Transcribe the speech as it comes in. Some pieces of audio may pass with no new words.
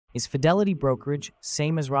Is Fidelity Brokerage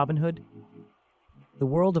same as Robinhood? The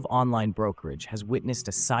world of online brokerage has witnessed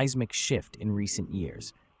a seismic shift in recent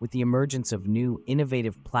years, with the emergence of new,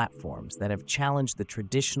 innovative platforms that have challenged the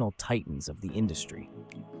traditional titans of the industry.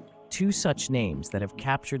 Two such names that have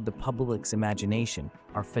captured the public's imagination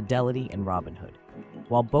are Fidelity and Robinhood.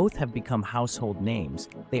 While both have become household names,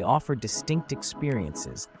 they offer distinct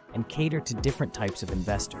experiences and cater to different types of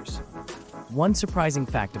investors. One surprising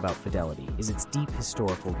fact about Fidelity is its deep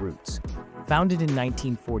historical roots. Founded in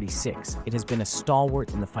 1946, it has been a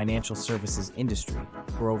stalwart in the financial services industry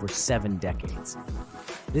for over 7 decades.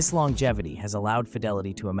 This longevity has allowed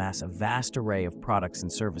Fidelity to amass a vast array of products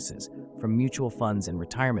and services, from mutual funds and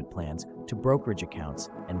retirement plans to brokerage accounts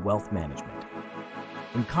and wealth management.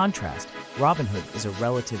 In contrast, Robinhood is a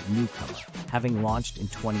relative newcomer, having launched in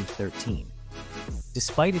 2013.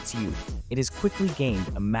 Despite its youth, it has quickly gained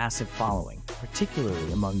a massive following,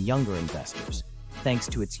 particularly among younger investors, thanks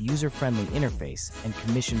to its user-friendly interface and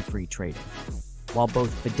commission-free trading. While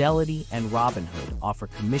both Fidelity and Robinhood offer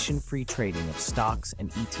commission-free trading of stocks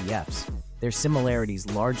and ETFs, their similarities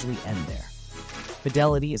largely end there.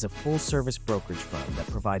 Fidelity is a full-service brokerage firm that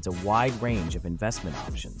provides a wide range of investment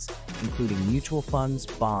options, including mutual funds,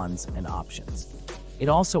 bonds, and options. It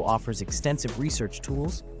also offers extensive research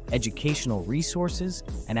tools, educational resources,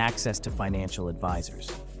 and access to financial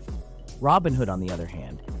advisors. Robinhood, on the other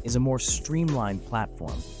hand, is a more streamlined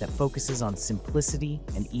platform that focuses on simplicity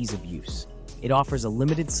and ease of use. It offers a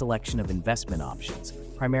limited selection of investment options,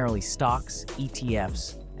 primarily stocks,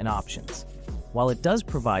 ETFs, and options. While it does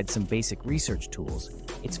provide some basic research tools,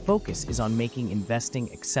 its focus is on making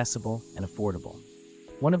investing accessible and affordable.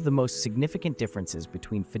 One of the most significant differences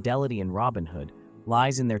between Fidelity and Robinhood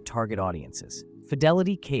lies in their target audiences.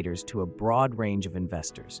 Fidelity caters to a broad range of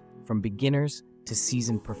investors, from beginners to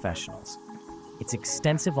seasoned professionals. Its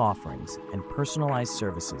extensive offerings and personalized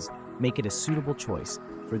services make it a suitable choice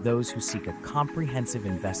for those who seek a comprehensive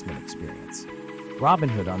investment experience.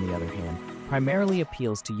 Robinhood, on the other hand, primarily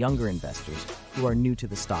appeals to younger investors who are new to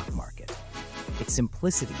the stock market. Its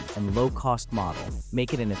simplicity and low-cost model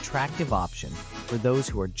make it an attractive option for those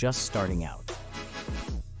who are just starting out.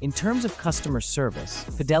 In terms of customer service,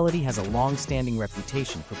 Fidelity has a long-standing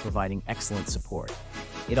reputation for providing excellent support.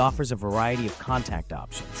 It offers a variety of contact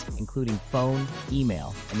options, including phone,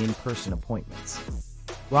 email, and in-person appointments.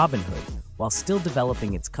 Robinhood, while still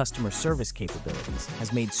developing its customer service capabilities,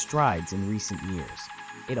 has made strides in recent years.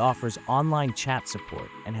 It offers online chat support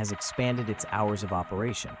and has expanded its hours of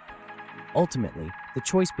operation. Ultimately, the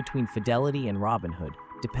choice between Fidelity and Robinhood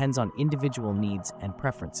depends on individual needs and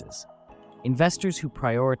preferences. Investors who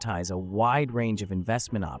prioritize a wide range of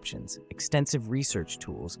investment options, extensive research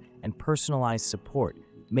tools, and personalized support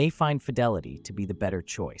may find Fidelity to be the better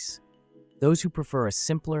choice. Those who prefer a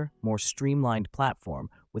simpler, more streamlined platform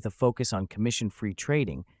with a focus on commission-free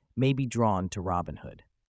trading may be drawn to Robinhood.